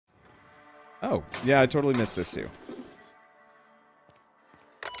Oh, yeah, I totally missed this too.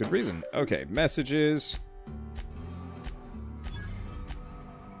 Good reason. Okay, messages.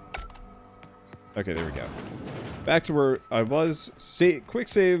 Okay, there we go. Back to where I was. Quick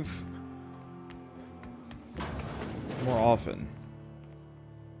save more often.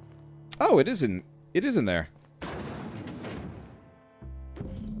 Oh, it isn't. It isn't there.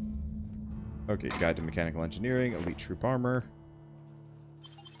 Okay, guide to mechanical engineering, elite troop armor.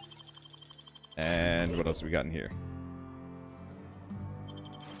 And what else have we got in here?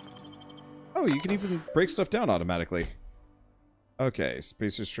 Oh, you can even break stuff down automatically. Okay,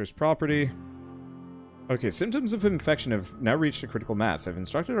 Spacer's Choice property. Okay, symptoms of infection have now reached a critical mass. I've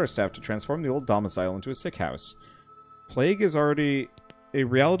instructed our staff to transform the old domicile into a sick house. Plague is already a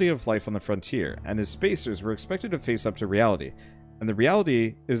reality of life on the frontier, and as Spacers, we're expected to face up to reality. And the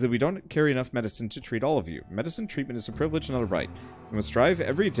reality is that we don't carry enough medicine to treat all of you. Medicine treatment is a privilege, not a right. We must strive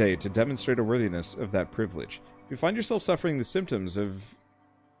every day to demonstrate a worthiness of that privilege. If you find yourself suffering the symptoms of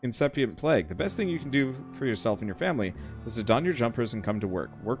incipient plague, the best thing you can do for yourself and your family is to don your jumpers and come to work.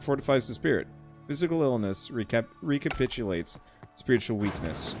 Work fortifies the spirit. Physical illness recapitulates spiritual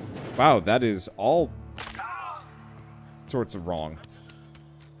weakness. Wow, that is all sorts of wrong.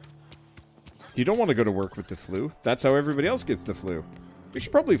 You don't want to go to work with the flu. That's how everybody else gets the flu. We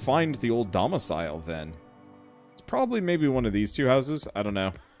should probably find the old domicile then. It's probably maybe one of these two houses. I don't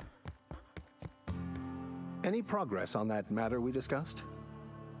know. Any progress on that matter we discussed?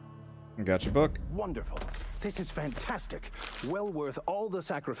 Got your book. Wonderful. This is fantastic. Well worth all the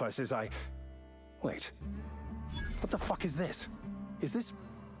sacrifices I... Wait. What the fuck is this? Is this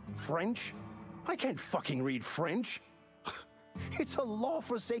French? I can't fucking read French. It's a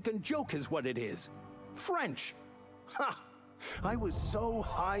law-forsaken joke is what it is. French. Ha! I was so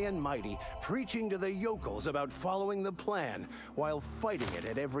high and mighty, preaching to the yokels about following the plan, while fighting it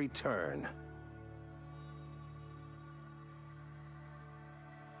at every turn.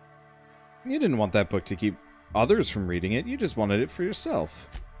 You didn't want that book to keep others from reading it. You just wanted it for yourself.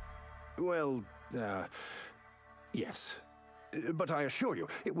 Well, yes. But I assure you,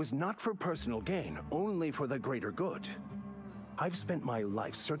 it was not for personal gain, only for the greater good. I've spent my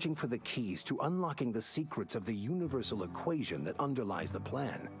life searching for the keys to unlocking the secrets of the universal equation that underlies the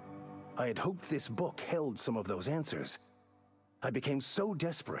plan. I had hoped this book held some of those answers. I became so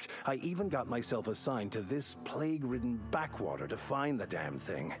desperate, I even got myself assigned to this plague-ridden backwater to find the damn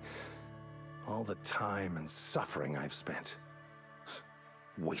thing. All the time and suffering I've spent.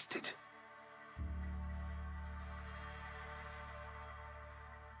 Wasted.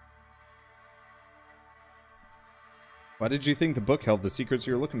 Why did you think the book held the secrets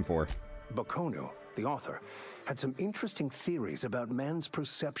you're looking for? Bakonu, the author, had some interesting theories about man's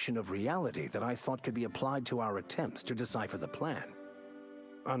perception of reality that I thought could be applied to our attempts to decipher the plan.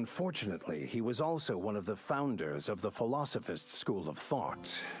 Unfortunately, he was also one of the founders of the philosophist school of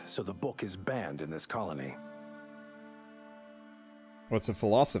thought, so the book is banned in this colony. What's a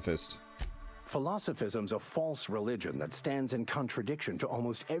philosophist? Philosophism's a false religion that stands in contradiction to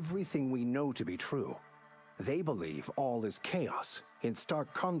almost everything we know to be true. They believe all is chaos, in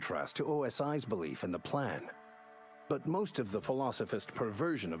stark contrast to OSI's belief in the plan. But most of the philosophist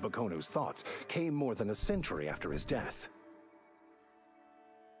perversion of Bakonu's thoughts came more than a century after his death.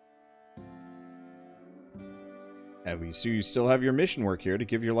 At least you still have your mission work here to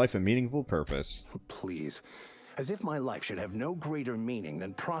give your life a meaningful purpose. Please. As if my life should have no greater meaning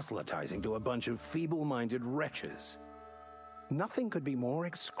than proselytizing to a bunch of feeble-minded wretches. Nothing could be more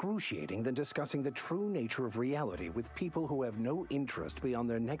excruciating than discussing the true nature of reality with people who have no interest beyond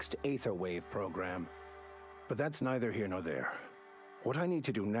their next Aetherwave program. But that's neither here nor there. What I need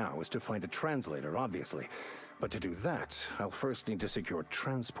to do now is to find a translator, obviously. But to do that, I'll first need to secure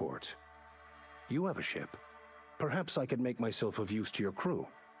transport. You have a ship. Perhaps I could make myself of use to your crew.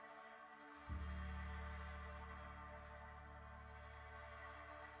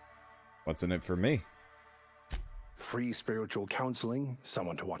 What's in it for me? Free spiritual counseling,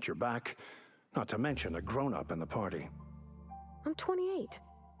 someone to watch your back, not to mention a grown-up in the party. I'm 28.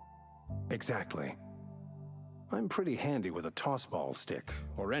 Exactly. I'm pretty handy with a tossball stick,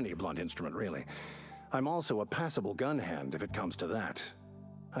 or any blunt instrument really. I'm also a passable gun hand if it comes to that.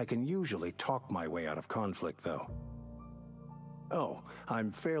 I can usually talk my way out of conflict, though. Oh,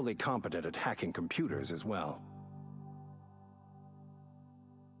 I'm fairly competent at hacking computers as well.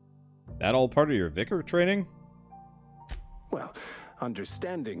 That all part of your vicar training? Well,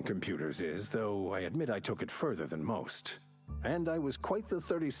 understanding computers is, though I admit I took it further than most. And I was quite the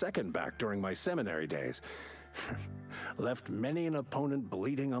 32nd back during my seminary days. Left many an opponent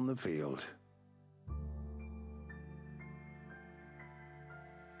bleeding on the field.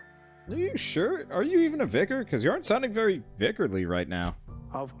 Are you sure? Are you even a vicar? Because you aren't sounding very vicarly right now.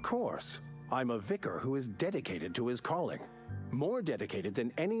 Of course. I'm a vicar who is dedicated to his calling. More dedicated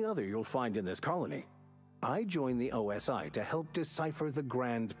than any other you'll find in this colony. I joined the OSI to help decipher the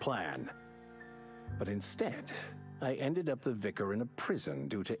grand plan. But instead, I ended up the vicar in a prison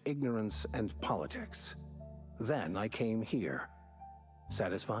due to ignorance and politics. Then I came here.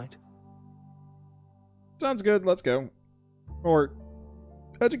 Satisfied? Sounds good, let's go. Or,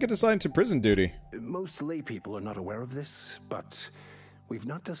 how'd you get assigned to prison duty? Most lay people are not aware of this, but we've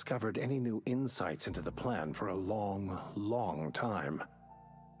not discovered any new insights into the plan for a long, long time.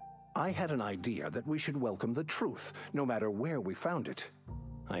 I had an idea that we should welcome the truth, no matter where we found it.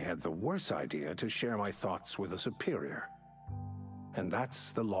 I had the worse idea to share my thoughts with a superior. And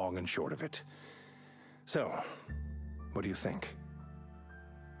that's the long and short of it. So, what do you think?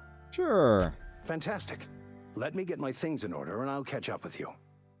 Sure. Fantastic. Let me get my things in order and I'll catch up with you.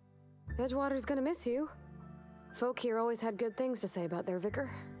 Edgewater's gonna miss you. Folk here always had good things to say about their vicar.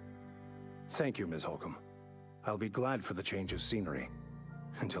 Thank you, Ms. Holcomb. I'll be glad for the change of scenery,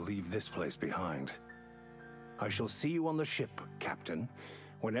 and to leave this place behind. I shall see you on the ship, Captain,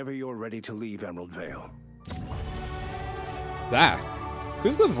 whenever you're ready to leave Emerald Vale. That.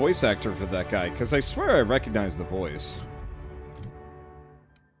 Who's the voice actor for that guy? Because I swear I recognize the voice.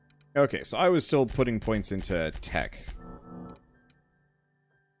 Okay, so I was still putting points into tech.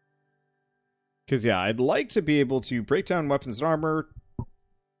 Because, yeah, I'd like to be able to break down weapons and armor.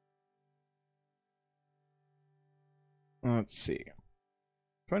 Let's see.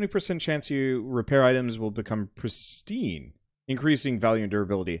 20% chance you repair items will become pristine, increasing value and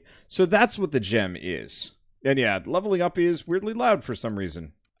durability. So that's what the gem is. And yeah, leveling up is weirdly loud for some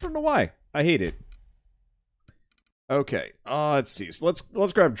reason. I don't know why. I hate it. Okay, let's see. So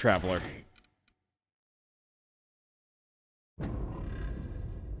let's grab Traveler.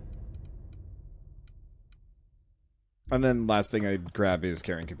 And then last thing I'd grab is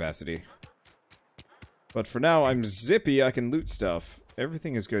carrying capacity. But for now, I'm zippy. I can loot stuff.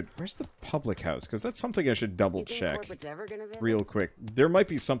 Everything is good. Where's the public house? Because that's something I should double check real quick. There might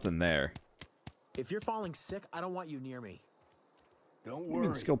be something there. If you're falling sick, I don't want you near me. Don't worry.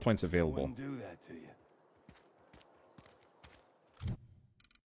 Even skill points available. I wouldn't do that to you.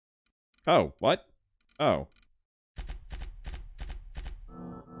 Oh, what? Oh.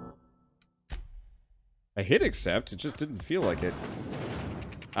 I hit accept, it just didn't feel like it.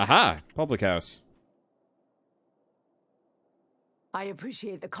 Aha! Public house. I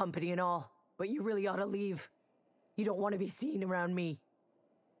appreciate the company and all, but you really ought to leave. You don't want to be seen around me.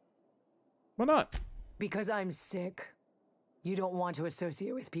 Why not? Because I'm sick. You don't want to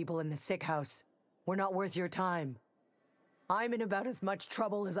associate with people in the sick house. We're not worth your time. I'm in about as much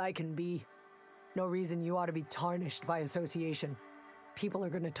trouble as I can be. No reason you ought to be tarnished by association. People are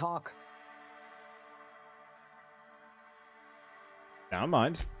gonna talk. Don't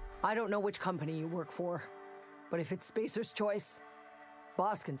mind. I don't know which company you work for, but if it's Spacer's choice,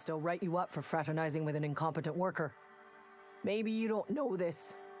 boss can still write you up for fraternizing with an incompetent worker. Maybe you don't know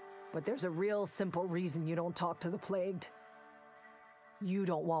this, but there's a real simple reason you don't talk to the plagued. You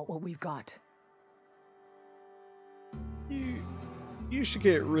don't want what we've got. You should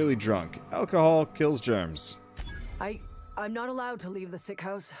get really drunk. Alcohol kills germs. I'm not allowed to leave the sick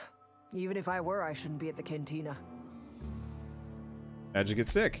house. Even if I were, I shouldn't be at the cantina. How'd you get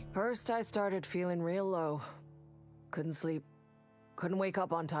sick? First, I started feeling real low. Couldn't sleep. Couldn't wake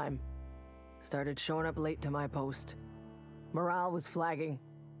up on time. Started showing up late to my post. Morale was flagging.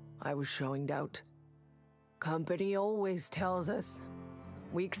 I was showing doubt. Company always tells us,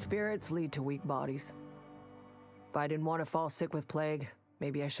 weak spirits lead to weak bodies. If I didn't want to fall sick with plague,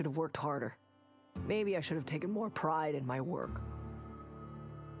 maybe I should have worked harder. Maybe I should have taken more pride in my work.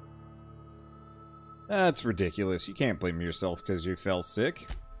 That's ridiculous. You can't blame yourself because you fell sick.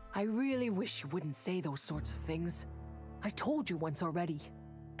 I really wish you wouldn't say those sorts of things. I told you once already.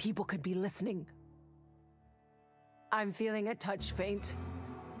 People could be listening. I'm feeling a touch faint.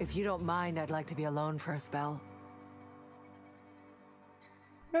 If you don't mind, I'd like to be alone for a spell.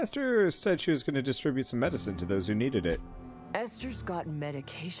 Esther said she was going to distribute some medicine to those who needed it. Esther's got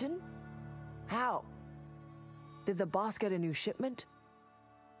medication? How? Did the boss get a new shipment?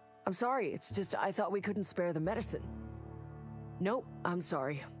 I'm sorry, it's just I thought we couldn't spare the medicine. Nope, I'm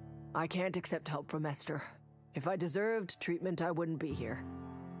sorry. I can't accept help from Esther. If I deserved treatment, I wouldn't be here.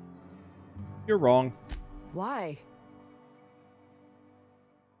 You're wrong. Why?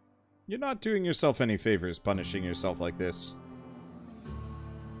 You're not doing yourself any favors punishing yourself like this.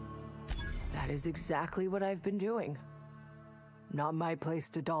 That is exactly what I've been doing. Not my place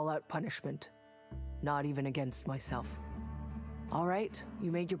to dole out punishment. Not even against myself. All right,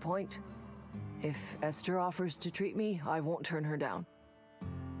 you made your point. If Esther offers to treat me, I won't turn her down.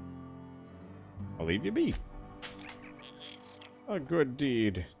 I'll leave you be. A good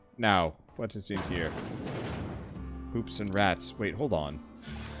deed. Now, what is in here? Hoops and rats. Wait, hold on.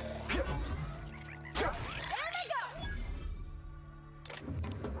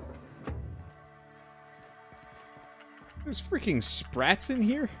 There's freaking sprats in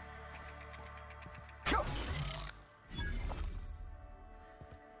here?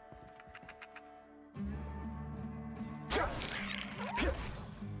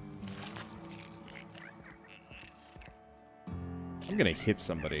 I'm gonna hit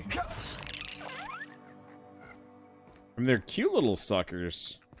somebody. I mean, they're cute little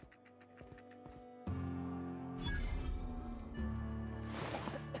suckers.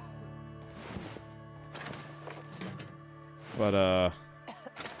 But, yeah,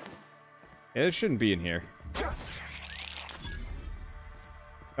 it shouldn't be in here.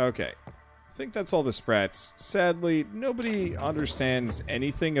 Okay. I think that's all the sprats. Sadly, nobody understands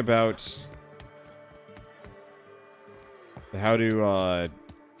anything about how to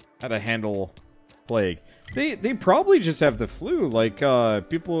handle plague. They probably just have the flu, like,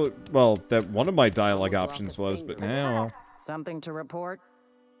 people, well, that one of my dialogue options was, but now... Something to report?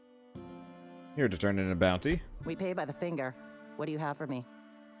 Here to turn in a bounty. We pay by the finger. What do you have for me?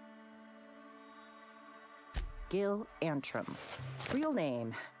 Gil Antrim. Real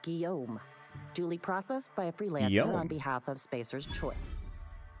name, Guillaume. Duly processed by a freelancer Guillaume. on behalf of Spacer's Choice.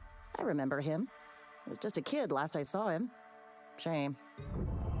 I remember him. I was just a kid last I saw him. Shame.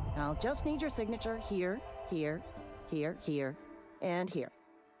 I'll just need your signature here, here, here, here, and here.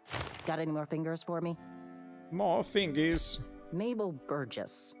 Got any more fingers for me? More fingers. Mabel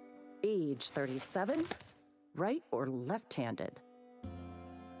Burgess. Age 37. Right or left-handed?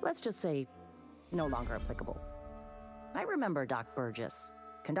 Let's just say no longer applicable. I remember Doc Burgess.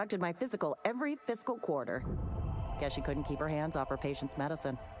 Conducted my physical every fiscal quarter. Guess she couldn't keep her hands off her patient's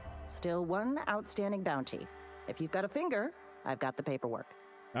medicine. Still one outstanding bounty. If you've got a finger, I've got the paperwork.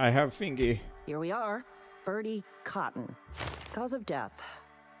 I have fingy. Here we are. Bertie Cotton. Cause of death.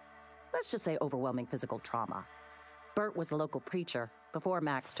 Let's just say overwhelming physical trauma. Bert was the local preacher before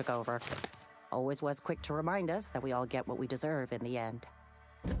Max took over. Always was quick to remind us that we all get what we deserve in the end.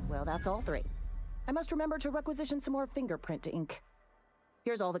 Well, that's all three. I must remember to requisition some more fingerprint ink.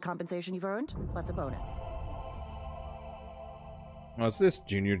 Here's all the compensation you've earned, plus a bonus. What's this,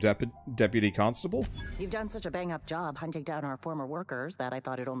 Junior Deputy Constable? You've done such a bang-up job hunting down our former workers that I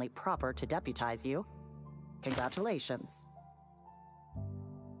thought it only proper to deputize you. Congratulations.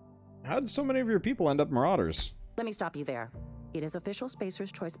 How did so many of your people end up marauders? Let me stop you there. It is official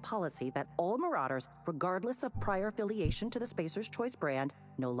Spacer's Choice policy that all marauders, regardless of prior affiliation to the Spacer's Choice brand,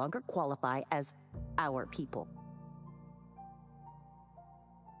 no longer qualify as our people.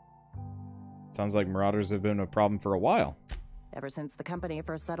 Sounds like marauders have been a problem for a while. Ever since the company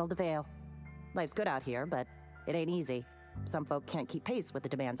first settled the Vale. Life's good out here, but it ain't easy. Some folk can't keep pace with the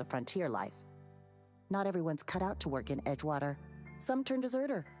demands of frontier life. Not everyone's cut out to work in Edgewater. Some turn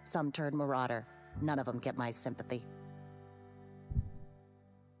deserter, some turn marauder. None of them get my sympathy.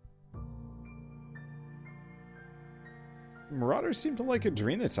 Marauders seem to like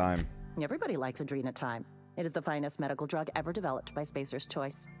adrenatime. Everybody likes adrenatime. It is the finest medical drug ever developed by Spacer's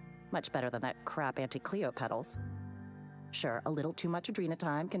Choice. Much better than that crap anti-Cleo pedals. Sure, a little too much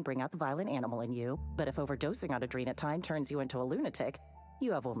adrenatime can bring out the violent animal in you, but if overdosing on adrenatime turns you into a lunatic,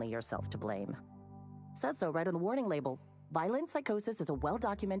 you have only yourself to blame. Says so right on the warning label. Violent psychosis is a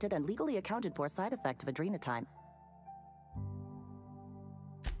well-documented and legally accounted for side effect of adrenatime.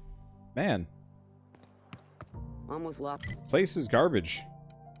 Man. Almost locked. Place is garbage.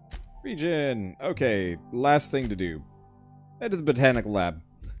 Region. Okay, last thing to do. Head to the botanical lab.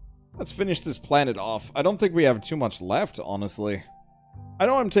 Let's finish this planet off. I don't think we have too much left, honestly. I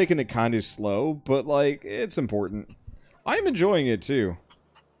know I'm taking it kind of slow, but, like, it's important. I'm enjoying it, too.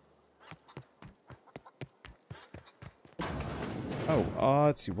 Oh,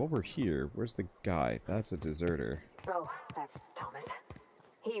 let's see, while we're here, where's the guy? That's a deserter. Oh, that's Thomas.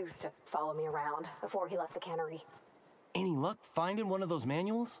 He used to follow me around before he left the cannery. Any luck finding one of those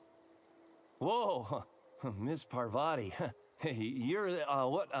manuals? Whoa, Miss Parvati. Hey, you're,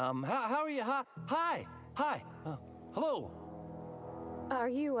 what, how are you? Hi, hello. Are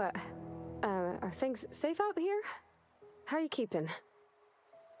you, are things safe out here? How are you keeping?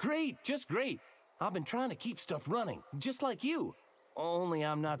 Great, just great. I've been trying to keep stuff running, just like you. Only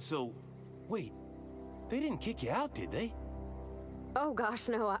I'm not so... Wait, they didn't kick you out, did they? Oh gosh,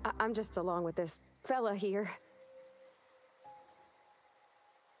 no, I'm just along with this fella here.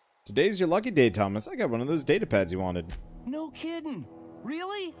 Today's your lucky day, Thomas. I got one of those data pads you wanted. No kidding.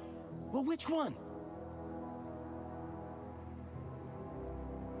 Really? Well, which one?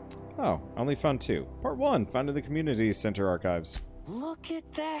 Oh, I only found 2. Part 1, found in the community center archives. Look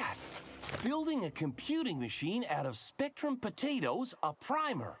at that. Building a computing machine out of Spectrum potatoes, a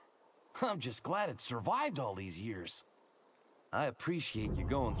primer. I'm just glad it survived all these years. I appreciate you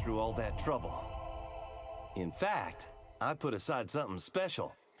going through all that trouble. In fact, I put aside something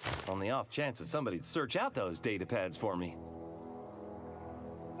special on the off chance that somebody'd search out those data pads for me.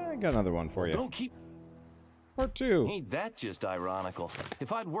 I got another one for you. Don't keep... Part 2. Ain't that just ironical?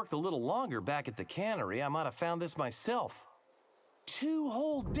 If I'd worked a little longer back at the cannery, I might have found this myself. 2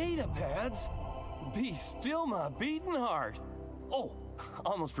 whole data pads? Be still my beating heart. Oh,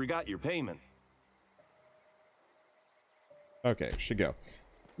 almost forgot your payment. Okay, should go.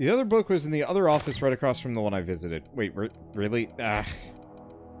 The other book was in the other office right across from the one I visited. Wait, really? Ah.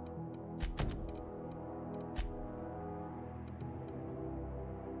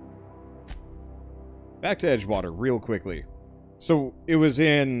 Back to Edgewater real quickly. So, it was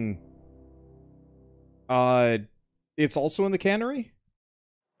in... It's also in the cannery?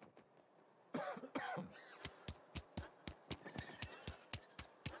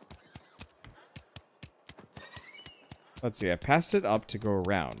 Let's see, I passed it up to go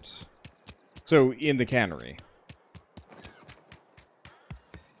around. So, in the cannery.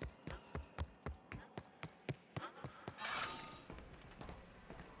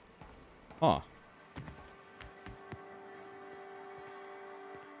 Huh.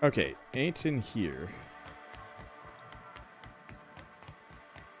 Okay, ain't in here.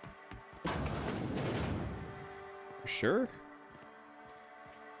 Sure?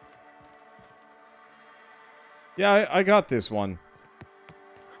 Yeah, I got this one.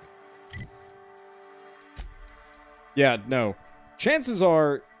 Yeah, no. Chances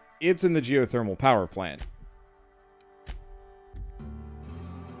are, it's in the geothermal power plant.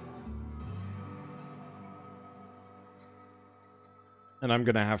 And I'm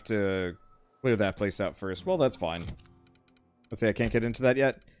gonna have to clear that place out first. Well, that's fine. Let's say I can't get into that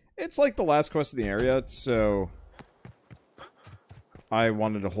yet. It's like the last quest in the area, so... I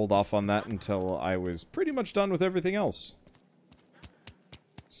wanted to hold off on that until I was pretty much done with everything else.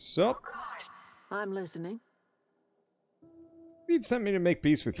 So... I'm listening. Reed sent me to make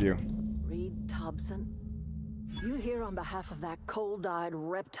peace with you. Reed Thompson? You here on behalf of that cold-eyed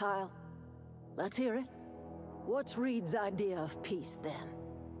reptile? Let's hear it. What's Reed's idea of peace, then?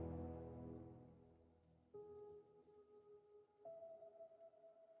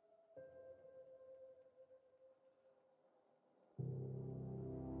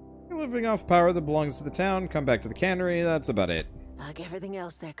 You're living off power that belongs to the town, come back to the cannery, that's about it. Like everything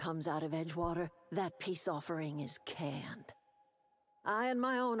else that comes out of Edgewater, that peace offering is canned. I and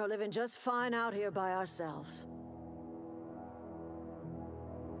my own are living just fine out here by ourselves.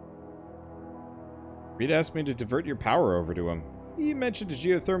 Reed asked me to divert your power over to him. He mentioned a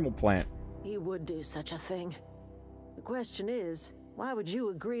geothermal plant. He would do such a thing. The question is, why would you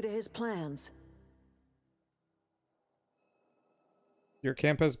agree to his plans? Your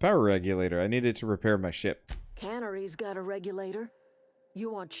camp has a power regulator. I needed to repair my ship. Cannery's got a regulator.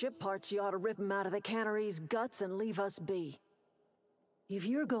 You want ship parts, you ought to rip them out of the cannery's guts and leave us be. If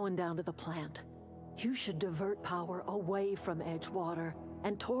you're going down to the plant, you should divert power away from Edgewater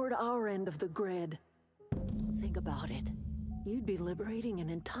and toward our end of the grid. Think about it. You'd be liberating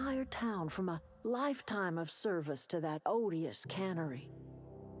an entire town from a lifetime of service to that odious cannery.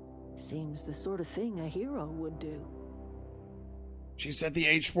 Seems the sort of thing a hero would do. She said the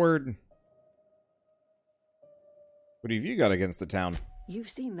H word. What have you got against the town? You've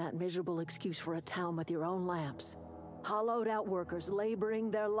seen that miserable excuse for a town with your own lamps. Hollowed out workers laboring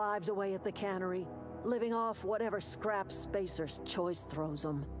their lives away at the cannery, living off whatever scraps Spacer's Choice throws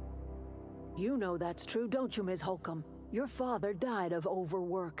them. You know that's true, don't you, Ms. Holcomb? Your father died of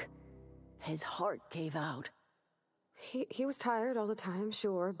overwork. His heart gave out. He was tired all the time,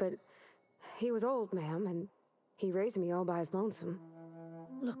 sure, but he was old, ma'am, and he raised me all by his lonesome.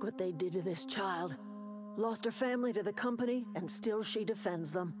 Look what they did to this child. Lost her family to the company, and still she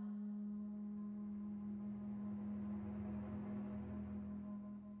defends them.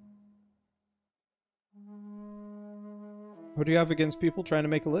 What do you have against people trying to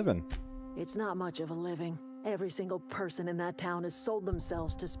make a living? It's not much of a living. Every single person in that town has sold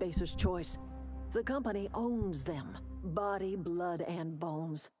themselves to Spacer's Choice. The company owns them. Body, blood, and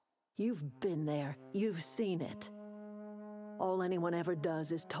bones. You've been there. You've seen it. All anyone ever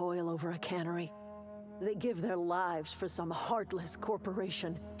does is toil over a cannery. They give their lives for some heartless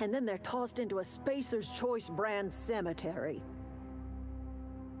corporation, and then they're tossed into a Spacer's Choice brand cemetery.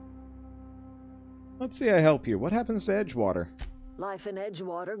 Let's see I help you. What happens to Edgewater? Life in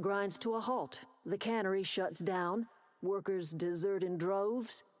Edgewater grinds to a halt. The cannery shuts down, workers desert in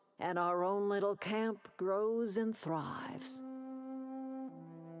droves, and our own little camp grows and thrives.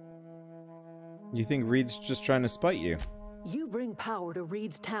 You think Reed's just trying to spite you? You bring power to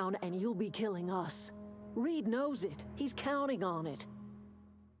Reed's town and you'll be killing us. Reed knows it. He's counting on it.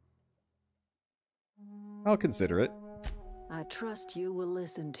 I'll consider it. I trust you will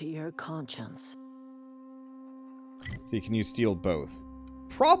listen to your conscience. See, can you steal both?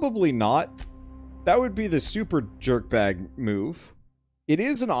 Probably not. That would be the super jerkbag move. It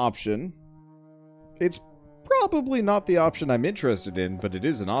is an option. It's probably not the option I'm interested in, but it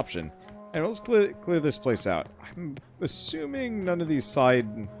is an option. And let's clear this place out. I'm assuming none of these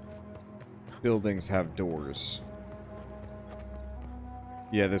side buildings have doors.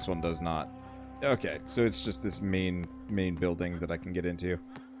 Yeah, this one does not. Okay, so it's just this main building that I can get into.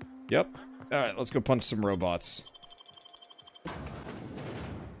 Yep. Alright, let's go punch some robots.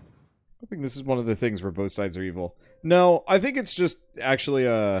 Hoping this is one of the things where both sides are evil. No, I think it's just actually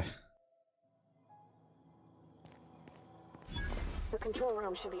The control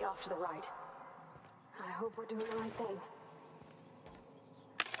room should be off to the right. I hope we're doing the right thing.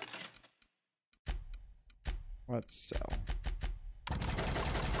 Let's sell.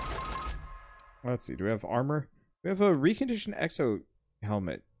 Let's see, do we have armor? We have a reconditioned exo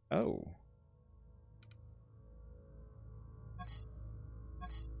helmet. Oh.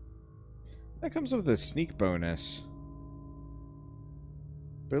 That comes with a sneak bonus.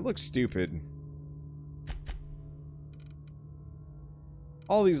 But it looks stupid.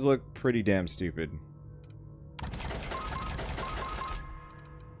 All these look pretty damn stupid.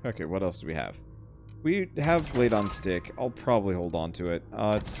 Okay, what else do we have? We have blade on stick. I'll probably hold on to it.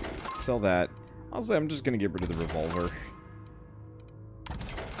 Let's sell that. Honestly, I'm just gonna get rid of the revolver.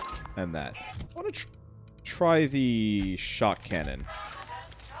 And that. I want to try the shock cannon.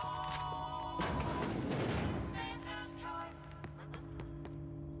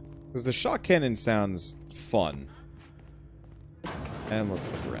 Because the shock cannon sounds fun. And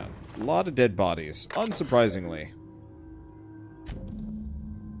let's look around. A lot of dead bodies, unsurprisingly.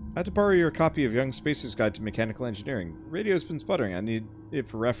 I had to borrow your copy of Young Spacer's Guide to Mechanical Engineering. Radio's been sputtering. I need it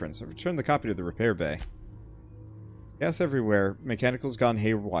for reference. I've returned the copy to the repair bay. Gas everywhere. Mechanical's gone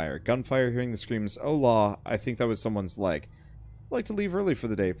haywire. Gunfire, hearing the screams, "Oh law, I think that was someone's leg. I'd like to leave early for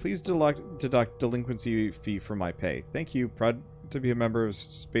the day. Please deduct delinquency fee from my pay. Thank you. Proud to be a member of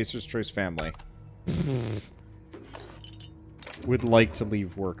Spacer's Choice family." Would like to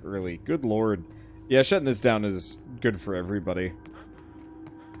leave work early. Good lord. Yeah, shutting this down is good for everybody.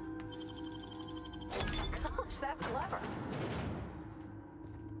 Gosh, that's clever.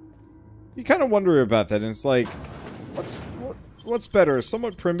 You kind of wonder about that, and it's like, what's better? A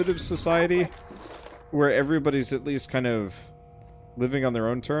somewhat primitive society where everybody's at least kind of living on their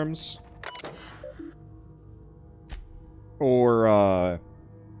own terms? Or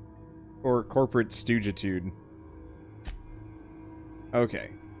corporate stoogitude. Okay.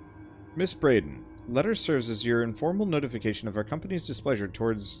 Miss Braden, letter serves as your informal notification of our company's displeasure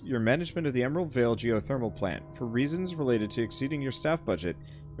towards your management of the Emerald Vale geothermal plant for reasons related to exceeding your staff budget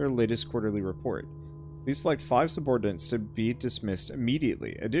in our latest quarterly report. Please select 5 subordinates to be dismissed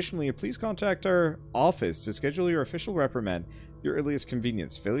immediately. Additionally, please contact our office to schedule your official reprimand at your earliest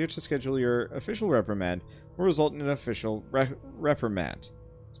convenience. Failure to schedule your official reprimand will result in an official reprimand.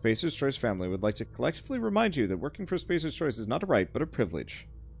 Spacer's Choice family would like to collectively remind you that working for Spacer's Choice is not a right, but a privilege.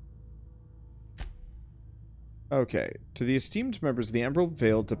 Okay. To the esteemed members of the Emerald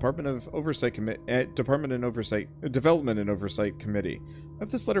Vale Development and Oversight Committee, I hope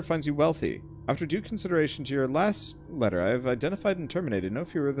this letter finds you wealthy. After due consideration to your last letter, I have identified and terminated no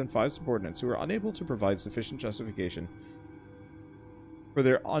fewer than 5 subordinates who are unable to provide sufficient justification for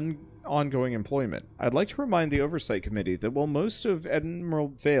their ongoing employment. I'd like to remind the Oversight Committee that while most of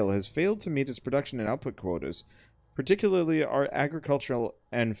Emerald Vale has failed to meet its production and output quotas, particularly our agricultural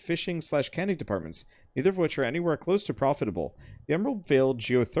and fishing/canning departments, neither of which are anywhere close to profitable, the Emerald Vale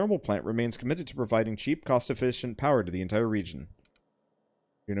geothermal plant remains committed to providing cheap, cost-efficient power to the entire region.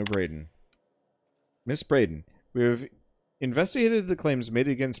 Juno Braden. Miss Braden, we have investigated the claims made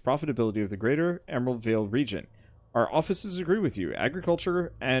against profitability of the greater Emerald Vale region. Our offices agree with you.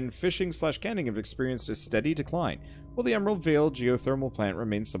 Agriculture and fishing/canning have experienced a steady decline, while the Emerald Vale geothermal plant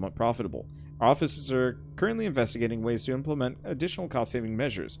remains somewhat profitable. Our offices are currently investigating ways to implement additional cost-saving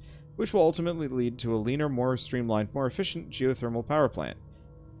measures, which will ultimately lead to a leaner, more streamlined, more efficient geothermal power plant.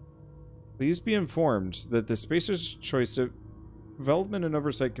 Please be informed that the Spacer's Choice Development and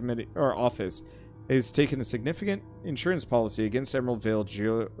Oversight Committee, or Office, has taken a significant insurance policy against Emerald Vale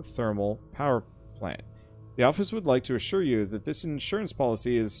geothermal power plant. The office would like to assure you that this insurance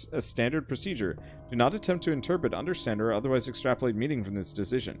policy is a standard procedure. Do not attempt to interpret, understand, or otherwise extrapolate meaning from this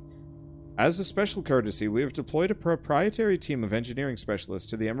decision. As a special courtesy, we have deployed a proprietary team of engineering specialists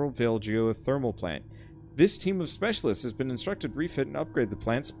to the Emeraldville geothermal plant. This team of specialists has been instructed to refit and upgrade the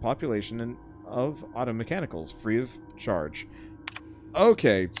plant's population of automechanicals, free of charge.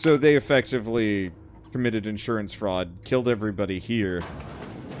 Okay, so they effectively committed insurance fraud, killed everybody here,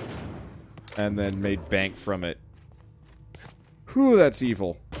 and then made bank from it. Whew, that's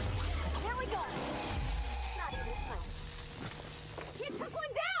evil. Here we go. Not even close. You took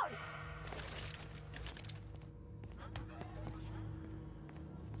one down.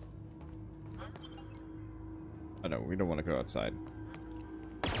 Oh no, we don't want to go outside.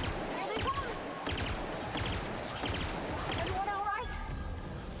 Everyone all right?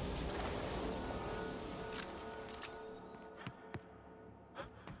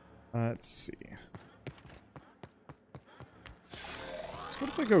 Let's see. So what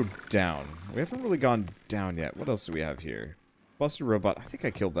if I go down? We haven't really gone down yet. What else do we have here? Busted robot. I think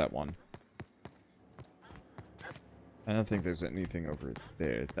I killed that one. I don't think there's anything over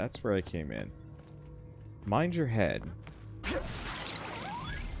there. That's where I came in. Mind your head.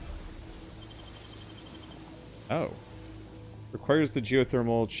 Oh. Requires the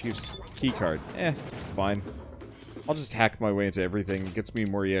geothermal chief's keycard. It's fine. I'll just hack my way into everything. It gets me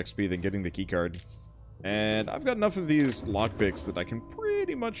more EXP than getting the keycard. And I've got enough of these lockpicks that I can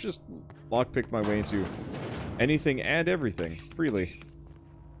pretty much just lockpick my way into anything and everything freely.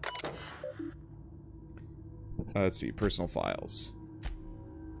 Let's see, personal files.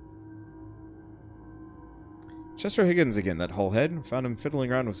 Chester Higgins again, that hullhead. Found him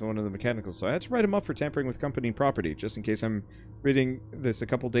fiddling around with one of the mechanicals, so I had to write him up for tampering with company property, just in case I'm reading this a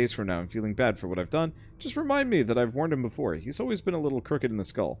couple days from now and feeling bad for what I've done. Just remind me that I've warned him before. He's always been a little crooked in the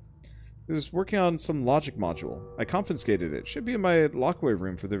skull. He was working on some logic module. I confiscated it. Should be in my lockway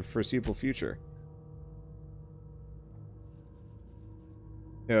room for the foreseeable future.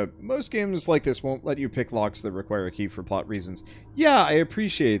 Yeah, most games like this won't let you pick locks that require a key for plot reasons. Yeah, I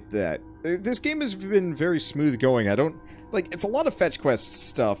appreciate that. This game has been very smooth going. I don't... Like, it's a lot of fetch quest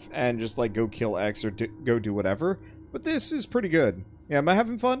stuff and just, like, go kill X or go do whatever. But this is pretty good. Yeah, am I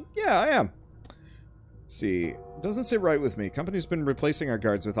having fun? Yeah, I am. Let's see. It doesn't sit right with me. Company's been replacing our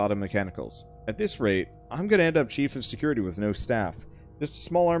guards with auto mechanicals. At this rate, I'm gonna end up chief of security with no staff. Just a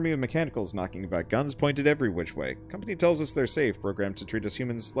small army of mechanicals knocking about, guns pointed every which way. Company tells us they're safe, programmed to treat us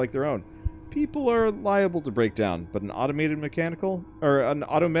humans like their own. People are liable to break down, but an automated mechanical, or an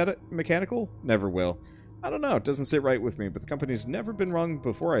mechanical, never will. I don't know, it doesn't sit right with me, but the company's never been wrong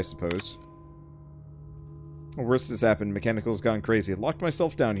before, I suppose. Worst has happened, mechanical's gone crazy. Locked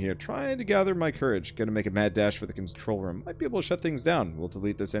myself down here, trying to gather my courage. Gonna make a mad dash for the control room. Might be able to shut things down. We'll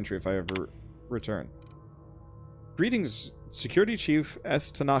delete this entry if I ever return. Greetings, Security Chief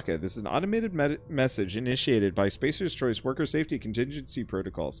S. Tanaka. This is an automated message initiated by Spacer's Choice Worker Safety Contingency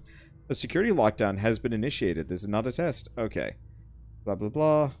Protocols. A security lockdown has been initiated. This is not a test. Okay. Blah, blah,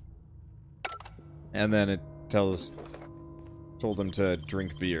 blah. And then it told them to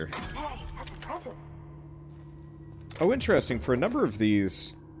drink beer. Hey, that's impressive. Oh, interesting. For a number of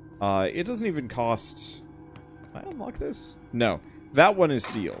these, it doesn't even cost... Can I unlock this? No. That one is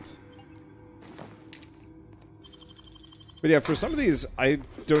sealed. But yeah, for some of these, I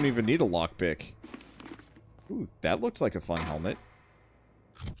don't even need a lockpick. Ooh, that looked like a fun helmet.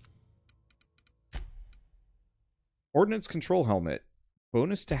 Ordnance control helmet.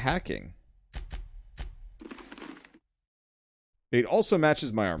 Bonus to hacking. It also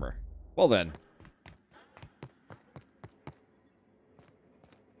matches my armor. Well then.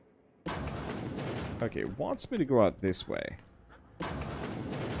 Okay, it wants me to go out this way.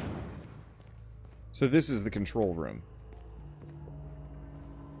 So this is the control room.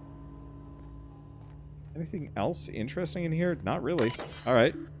 Anything else interesting in here? Not really.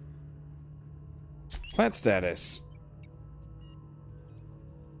 Alright. Plant status.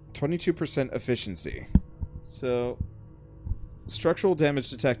 22% efficiency. So, structural damage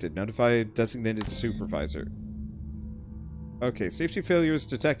detected. Notify designated supervisor. Okay, safety failures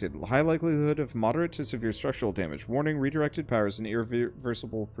detected. High likelihood of moderate to severe structural damage. Warning, redirected powers and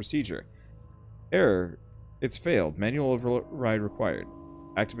irreversible procedure. Error. It's failed. Manual override required.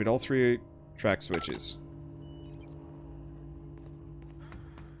 Activate all 3 track switches.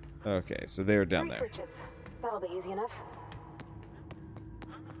 Okay, so they're down there. Switches. That'll be easy enough.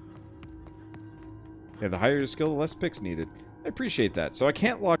 Yeah, the higher your skill, the less picks needed. I appreciate that. So I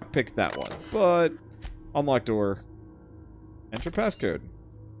can't lockpick that one, but unlock door. Enter passcode.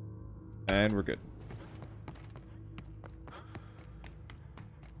 And we're good.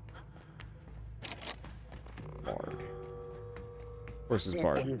 Horse's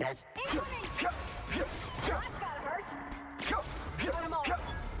part.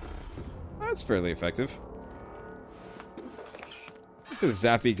 That's fairly effective. I think the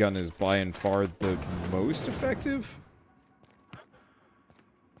zappy gun is by and far the most effective.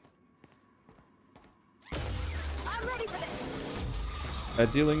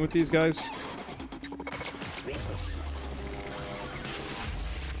 At dealing with these guys.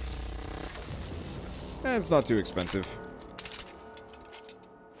 It's not too expensive.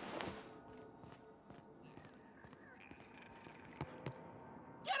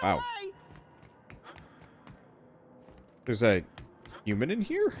 Wow. There's a human in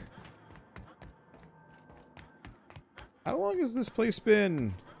here? How long has this place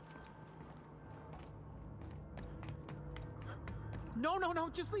been? No, no, no,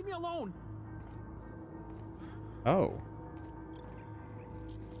 just leave me alone. Oh.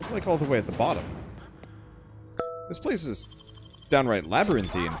 Like all the way at the bottom. This place is downright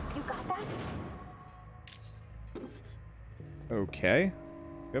labyrinthine. Okay.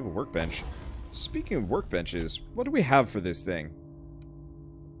 We have a workbench. Speaking of workbenches, what do we have for this thing?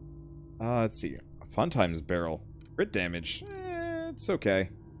 Let's see. A Fun Times barrel. Crit damage. It's okay.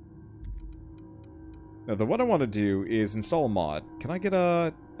 Now, the what I want to do is install a mod. Can I get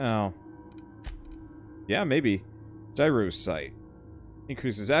a... Oh. Yeah, maybe. Gyro sight.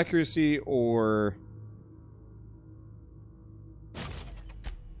 Increases accuracy, or...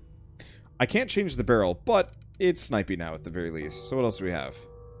 I can't change the barrel, but it's snipey now at the very least. So what else do we have?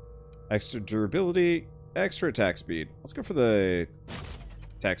 Extra durability, extra attack speed. Let's go for the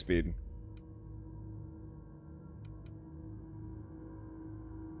attack speed.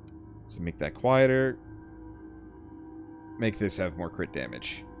 So make that quieter. Make this have more crit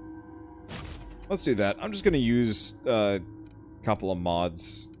damage. Let's do that. I'm just going to use a couple of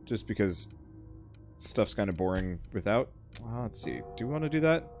mods, just because stuff's kind of boring without. Let's see. Do we want to do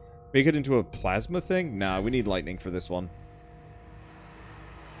that? Make it into a plasma thing? Nah, we need lightning for this one.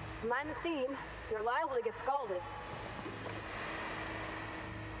 Mind the steam. You're liable to get scalded.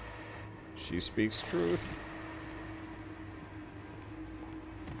 She speaks truth.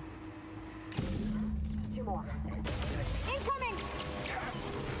 Just two more. Incoming!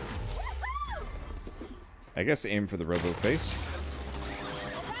 I guess aim for the robo face.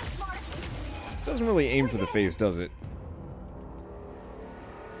 Doesn't really aim for the face, does it?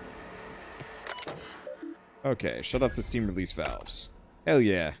 Okay, shut off the steam release valves. Hell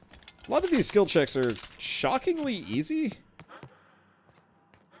yeah. A lot of these skill checks are shockingly easy.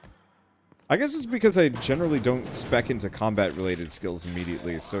 I guess it's because I generally don't spec into combat-related skills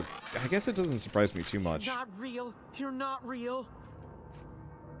immediately, so I guess it doesn't surprise me too much. Not real. You're not real.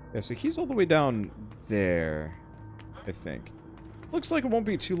 Yeah, so he's all the way down there, I think. Looks like it won't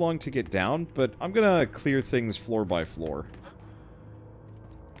be too long to get down, but I'm gonna clear things floor by floor.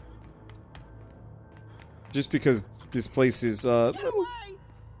 Just because this place is a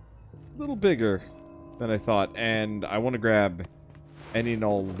little bigger than I thought, and I want to grab any and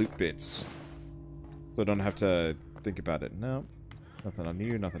all loot bits. So I don't have to think about it. No. Nothing on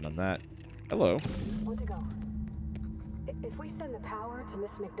you, nothing on that. Hello. Want to go. If we send the power to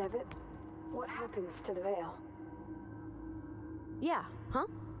Miss McDevitt, what happens to the veil? Yeah, huh?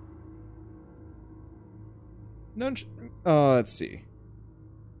 No, let's see.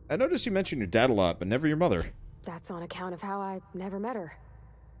 I noticed you mentioned your dad a lot, but never your mother. That's on account of how I never met her.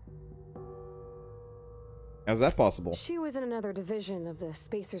 How's that possible? She was in another division of the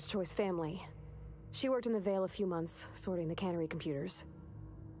Spacer's Choice family. She worked in the Veil a few months, sorting the cannery computers.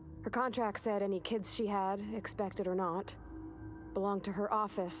 Her contract said any kids she had, expected or not, belonged to her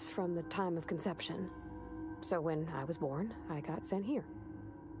office from the time of conception. So when I was born, I got sent here.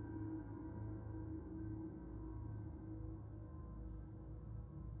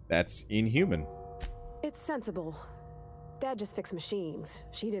 That's inhuman. It's sensible. Dad just fixed machines.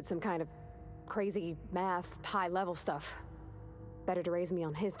 She did some kind of crazy math, high-level stuff. Better to raise me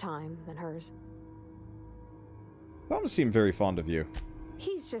on his time than hers. Thomas seemed very fond of you.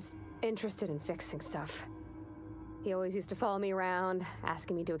 He's just interested in fixing stuff. He always used to follow me around,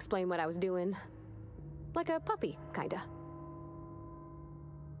 asking me to explain what I was doing. Like a puppy, kinda.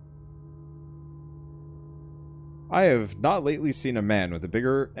 I have not lately seen a man with a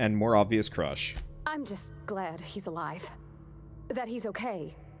bigger and more obvious crush. I'm just glad he's alive. That he's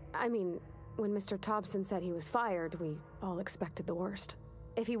okay. I mean, when Mr. Thompson said he was fired, we all expected the worst.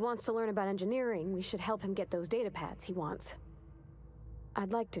 If he wants to learn about engineering, we should help him get those data pads he wants.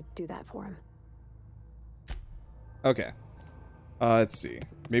 I'd like to do that for him. Okay. Let's see.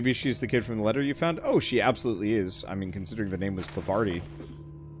 Maybe she's the kid from the letter you found? Oh, she absolutely is. I mean, considering the name was Pavardi.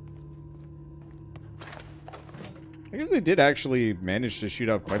 I guess they did actually manage to shoot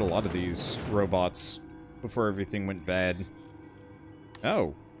out quite a lot of these robots before everything went bad.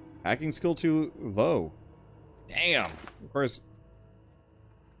 Oh. Hacking skill too low. Damn. Of course.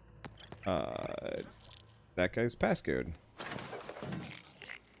 That guy's passcode.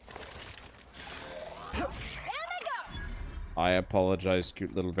 I apologize,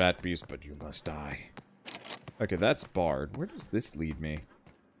 cute little rat beast, but you must die. Okay, that's barred. Where does this lead me?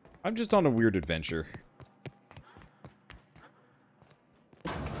 I'm just on a weird adventure.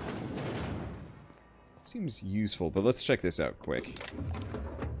 Seems useful, but let's check this out quick.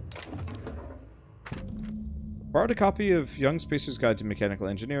 Borrowed a copy of Young Spacer's Guide to Mechanical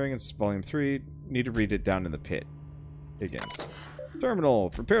Engineering. It's Volume 3. Need to read it down in the pit. Higgins.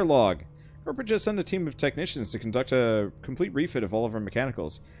 Terminal. Repair log. Corporate just sent a team of technicians to conduct a complete refit of all of our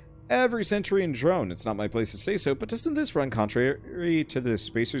mechanicals. Every Centurion drone. It's not my place to say so, but doesn't this run contrary to the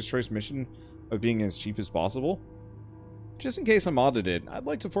Spacer's Choice mission of being as cheap as possible? Just in case I'm audited, I'd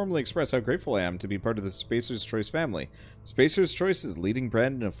like to formally express how grateful I am to be part of the Spacer's Choice family. Spacer's Choice is leading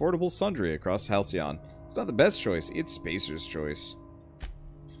brand in affordable sundry across Halcyon. It's not the best choice, it's Spacer's Choice.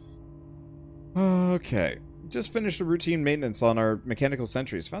 Okay. Just finished a routine maintenance on our mechanical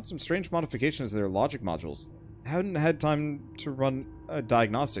sentries. Found some strange modifications to their logic modules. Haven't had time to run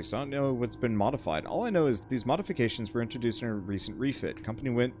diagnostics, so I don't know what's been modified. All I know is these modifications were introduced in a recent refit. The company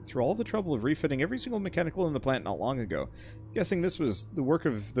went through all the trouble of refitting every single mechanical in the plant not long ago. Guessing this was the work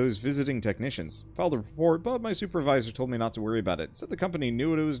of those visiting technicians. Filed a report, but my supervisor told me not to worry about it. Said the company knew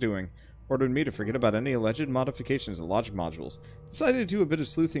what it was doing. Ordered me to forget about any alleged modifications of logic modules. Decided to do a bit of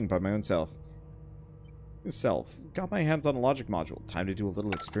sleuthing by my own self. Got my hands on a logic module. Time to do a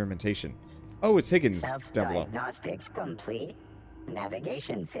little experimentation. Oh, it's Higgins down below. Diagnostics complete.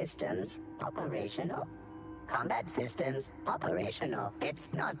 Navigation systems operational. Combat systems operational.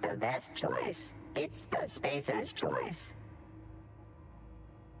 It's not the best choice. It's the Spacer's Choice.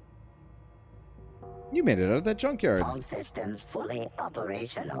 You made it out of that junkyard. All systems fully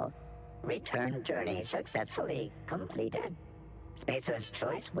operational. Return journey successfully completed. Spacer's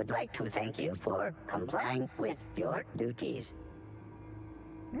Choice would like to thank you for complying with your duties.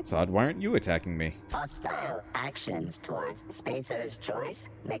 That's odd. Why aren't you attacking me? Hostile actions towards Spacer's Choice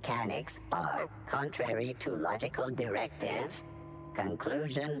mechanics are contrary to logical directive.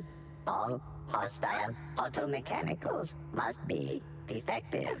 Conclusion: all hostile automechanicals must be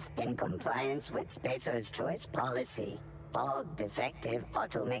defective in compliance with Spacer's Choice policy. All defective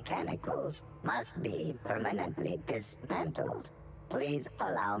automechanicals must be permanently dismantled. Please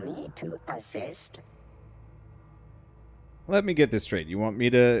allow me to assist. Let me get this straight. You want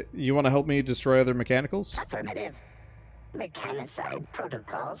to help me destroy other mechanicals? Affirmative. Mechanicide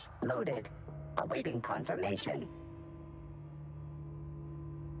protocols loaded. Awaiting confirmation.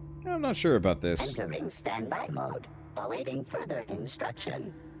 I'm not sure about this. Entering standby mode. Awaiting further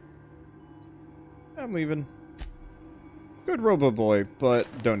instruction. I'm leaving. Good Robo-Boy, but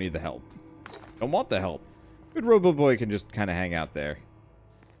don't need the help. Don't want the help. Good Robo-Boy can just kind of hang out there.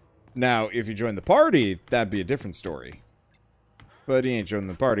 Now, if you join the party, that'd be a different story. But he ain't joining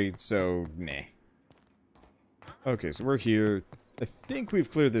the party, so nah. Okay, so we're here. I think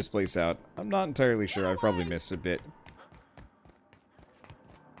we've cleared this place out. I'm not entirely sure. I've probably missed a bit.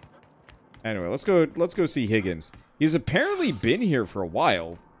 Anyway, let's go see Higgins. He's apparently been here for a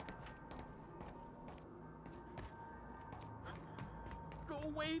while. Go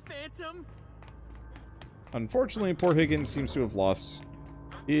away, Phantom! Unfortunately, poor Higgins seems to have lost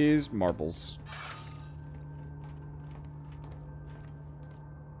his marbles.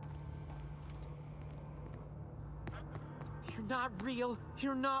 You're not real.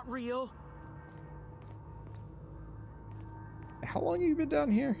 You're not real. How long have you been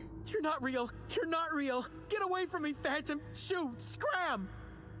down here? You're not real. You're not real. Get away from me, Phantom. Shoot. Scram.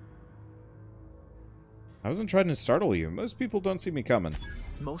 I wasn't trying to startle you. Most people don't see me coming.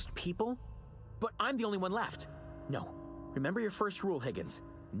 Most people? But I'm the only one left. No. Remember your first rule, Higgins.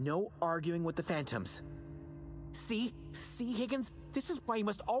 No arguing with the Phantoms. See? See, Higgins? This is why you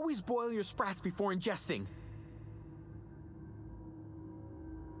must always boil your sprats before ingesting.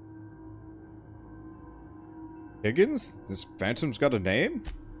 Higgins? This Phantom's got a name?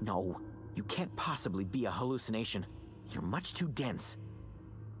 No. You can't possibly be a hallucination. You're much too dense.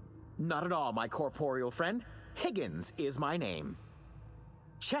 Not at all, my corporeal friend. Higgins is my name.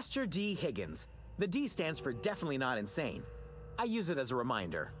 Chester D. Higgins. The D stands for definitely not insane. I use it as a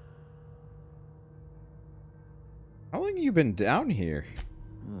reminder. How long have you been down here?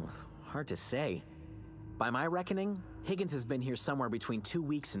 Hard to say. By my reckoning, Higgins has been here somewhere between 2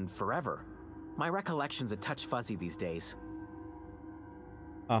 weeks and forever. My recollection's a touch fuzzy these days.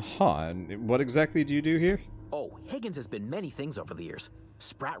 And what exactly do you do here? Oh, Higgins has been many things over the years.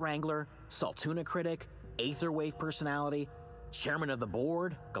 Sprat Wrangler, Saltuna Critic, Aetherwave Personality, Chairman of the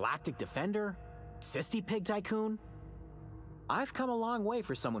Board, Galactic Defender, Sisty Pig Tycoon. I've come a long way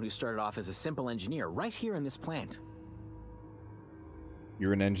for someone who started off as a simple engineer right here in this plant.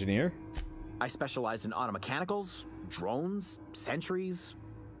 You're an engineer? I specialized in automechanicals, drones, sentries,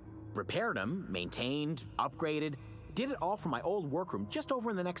 repaired them, maintained, upgraded, did it all from my old workroom just over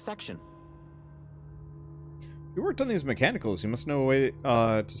in the next section. You worked on these mechanicals. You must know a way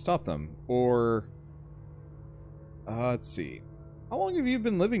to stop them. Or... let's see. How long have you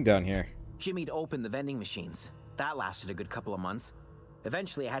been living down here? Jimmy'd opened the vending machines. That lasted a good couple of months.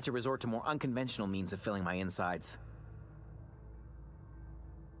 Eventually, I had to resort to more unconventional means of filling my insides.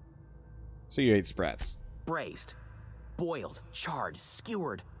 So you ate sprats. Braised, boiled, charred,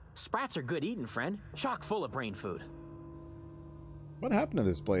 skewered. Sprats are good eating, friend. Chock full of brain food. What happened to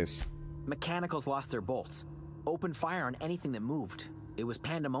this place? Mechanicals lost their bolts. Opened fire on anything that moved. It was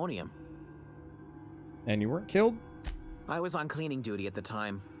pandemonium. And you weren't killed? I was on cleaning duty at the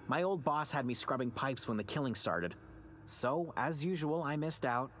time. My old boss had me scrubbing pipes when the killing started. So, as usual, I missed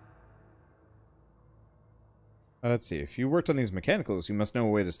out. Let's see. If you worked on these mechanicals, you must know a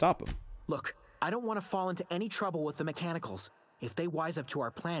way to stop them. Look, I don't want to fall into any trouble with the mechanicals. If they wise up to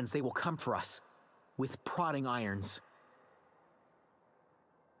our plans, they will come for us. With prodding irons.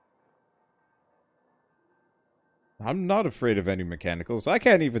 I'm not afraid of any mechanicals. I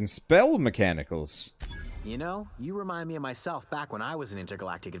can't even spell mechanicals. You know, you remind me of myself back when I was an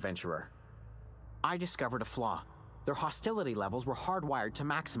intergalactic adventurer. I discovered a flaw. Their hostility levels were hardwired to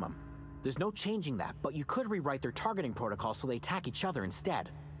maximum. There's no changing that, but you could rewrite their targeting protocol so they attack each other instead.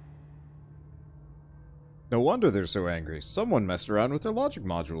 No wonder they're so angry. Someone messed around with their logic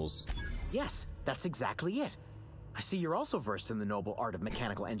modules. Yes, that's exactly it. I see you're also versed in the noble art of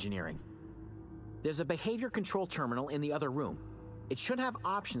mechanical engineering. There's a behavior control terminal in the other room. It should have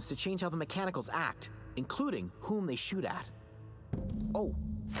options to change how the mechanicals act, including whom they shoot at. Oh,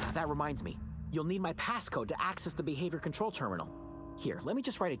 that reminds me. You'll need my passcode to access the behavior control terminal. Here, let me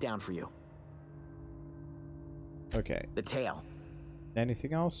just write it down for you. Okay. The tail.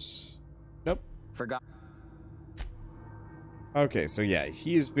 Anything else? Nope. Forgot. Okay, so yeah,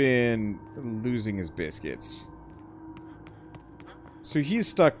 he's been losing his biscuits. So he's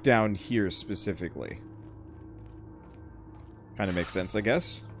stuck down here specifically. Kind of makes sense, I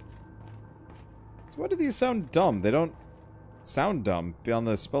guess. So why do these sound dumb? They don't sound dumb beyond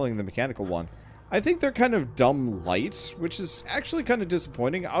the spelling the mechanical one. I think they're kind of dumb light, which is actually kind of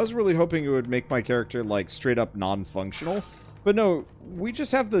disappointing. I was really hoping it would make my character, like, straight up non-functional. But no, we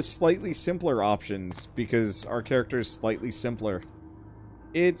just have the slightly simpler options because our character is slightly simpler.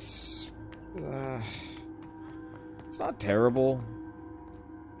 It's not terrible.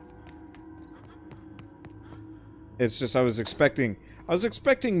 It's just I was expecting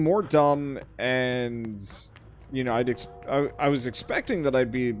more dumb, and you know, I was expecting that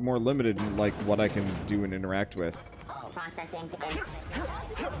I'd be more limited in like what I can do and interact with. Processing to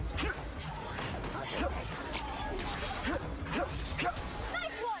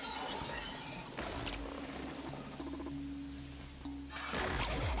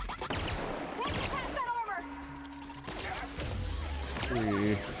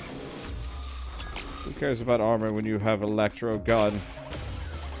Who cares about armor when you have electro gun?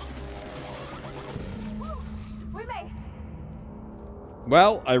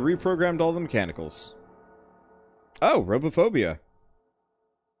 Well, I reprogrammed all the mechanicals. Oh, robophobia.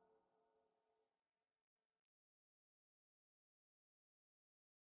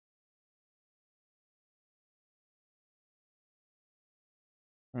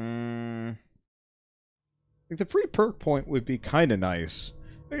 I think the free perk point would be kind of nice.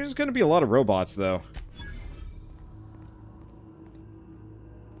 There's going to be a lot of robots, though.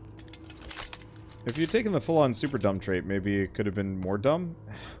 If you'd taken the full-on super dumb trait, maybe it could have been more dumb?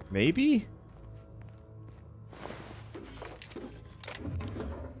 Maybe?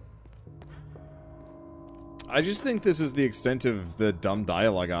 I just think this is the extent of the dumb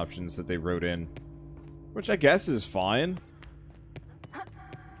dialogue options that they wrote in. Which I guess is fine.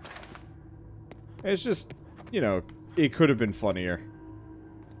 It's just, you know, it could have been funnier.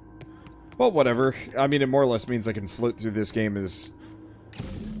 But whatever. I mean, it more or less means I can float through this game as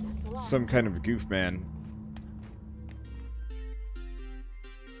some kind of goof man.